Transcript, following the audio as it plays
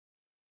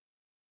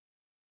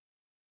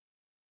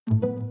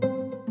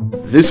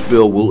This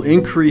bill will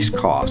increase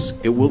costs,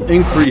 it will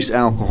increase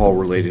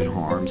alcohol-related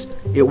harms,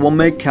 it will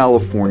make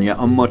California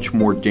a much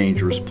more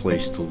dangerous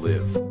place to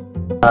live.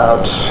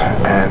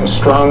 And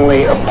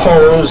strongly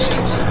opposed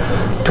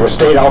to a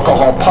state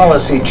alcohol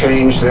policy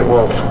change that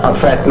will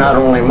affect not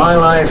only my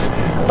life,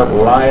 but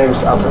the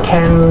lives of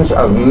tens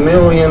of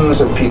millions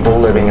of people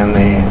living in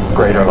the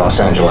greater Los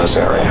Angeles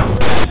area.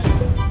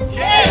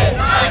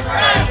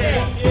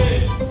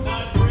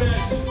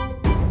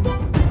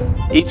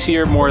 Each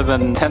year, more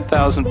than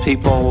 10,000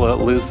 people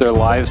lose their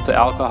lives to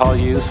alcohol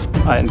use.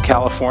 In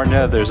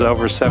California, there's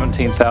over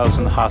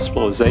 17,000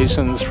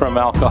 hospitalizations from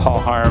alcohol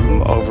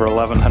harm, over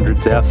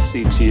 1,100 deaths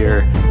each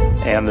year,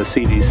 and the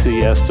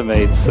CDC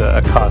estimates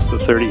a cost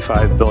of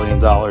 $35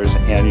 billion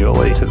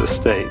annually to the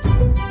state.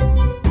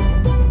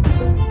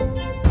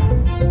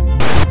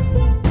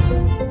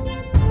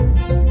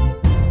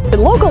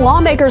 Local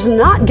lawmakers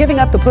not giving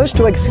up the push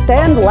to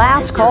extend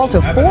last call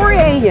to 4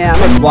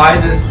 a.m. Why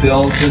this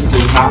bill just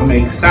does not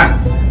make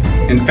sense.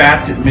 In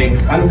fact, it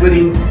makes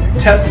unwitting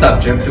test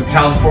subjects of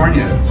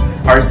Californians,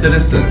 our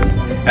citizens,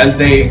 as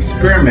they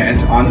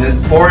experiment on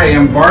this 4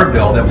 a.m. bar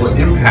bill that will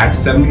impact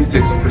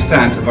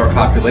 76% of our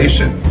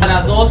population.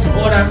 Para 2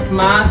 horas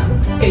más,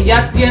 que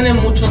ya tiene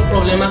muchos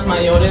problemas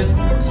mayores,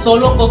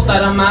 solo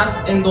costará más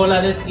en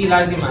dólares y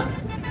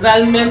lágrimas.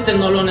 Realmente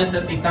no lo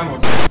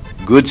necesitamos.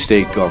 Good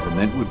state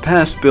government would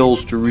pass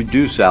bills to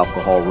reduce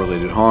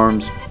alcohol-related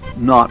harms,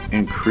 not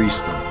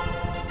increase them.